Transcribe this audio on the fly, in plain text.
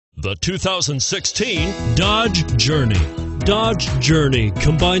The 2016 Dodge Journey. Dodge Journey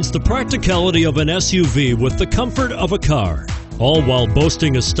combines the practicality of an SUV with the comfort of a car, all while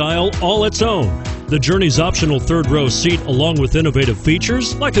boasting a style all its own. The Journey's optional third-row seat, along with innovative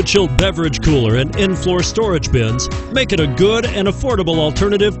features like a chilled beverage cooler and in-floor storage bins, make it a good and affordable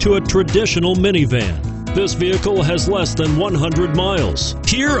alternative to a traditional minivan. This vehicle has less than 100 miles.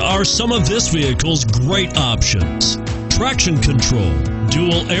 Here are some of this vehicle's great options: traction control,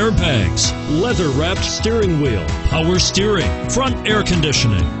 dual airbags, leather-wrapped steering wheel, power steering, front air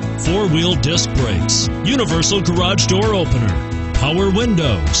conditioning, four-wheel disc brakes, universal garage door opener, power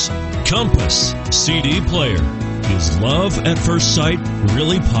windows, compass, CD player. Is love at first sight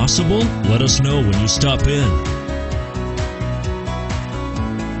really possible? Let us know when you stop in.